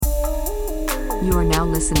You are now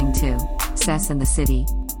listening to Sess in the City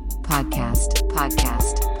podcast.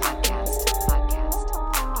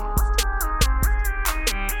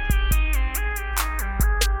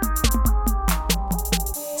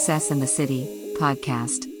 Sess in the City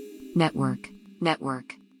podcast. Network.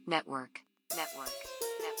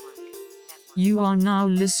 You are now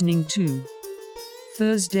listening to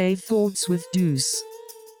Thursday Thoughts with Deuce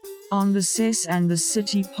on the Sess and the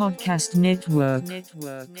City podcast network.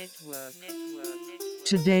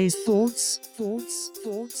 Today's thoughts.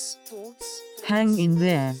 Hang in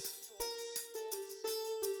there.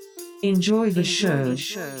 Enjoy the show.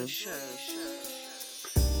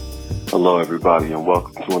 Hello, everybody, and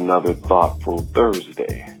welcome to another Thoughtful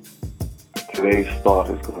Thursday. Today's thought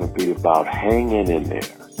is going to be about hanging in there.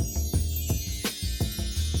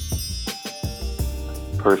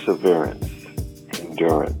 Perseverance,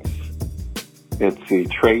 endurance. It's a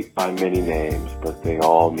trait by many names, but they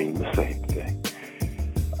all mean the same thing.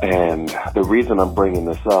 And the reason I'm bringing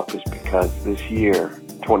this up is because this year,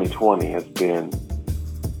 2020, has been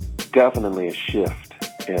definitely a shift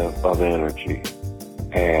of energy.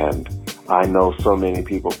 And I know so many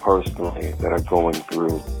people personally that are going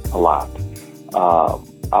through a lot.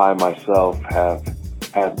 I myself have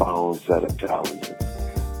had my own set of challenges.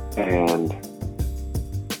 And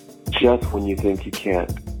just when you think you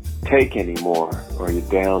can't take anymore, or you're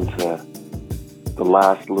down to the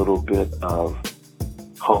last little bit of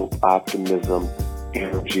hope, optimism,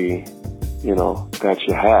 energy, that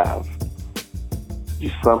you have,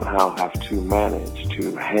 you somehow have to manage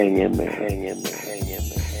to hang in there.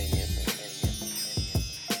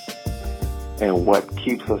 And what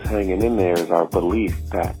keeps us hanging in there is our belief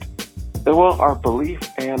our belief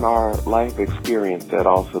and our life experience that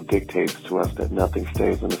also dictates to us that nothing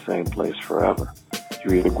stays in the same place forever.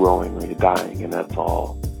 You're either growing or you're dying, and that's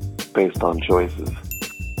all based on choices.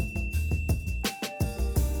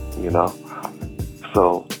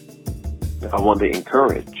 So I want to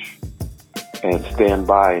encourage and stand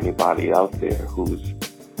by anybody out there who's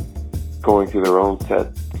going through their own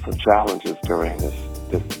sets of challenges during this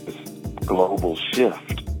global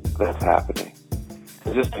shift that's happening.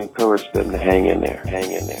 And just encourage them to hang in there.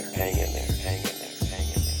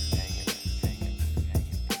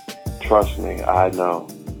 Trust me, I know.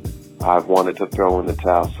 I've wanted to throw in the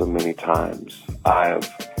towel so many times. I have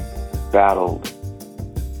battled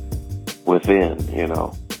within,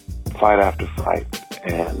 fight after fight.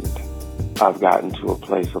 And I've gotten to a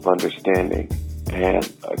place of understanding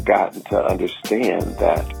and gotten to understand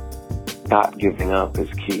that not giving up is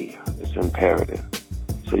key. It's imperative.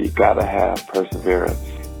 So you gotta have perseverance.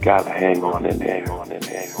 Gotta hang on in there.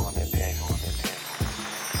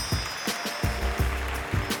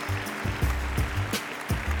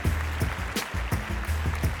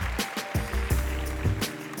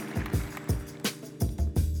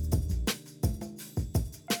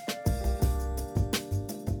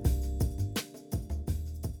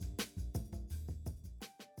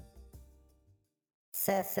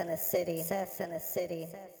 Sess in a City.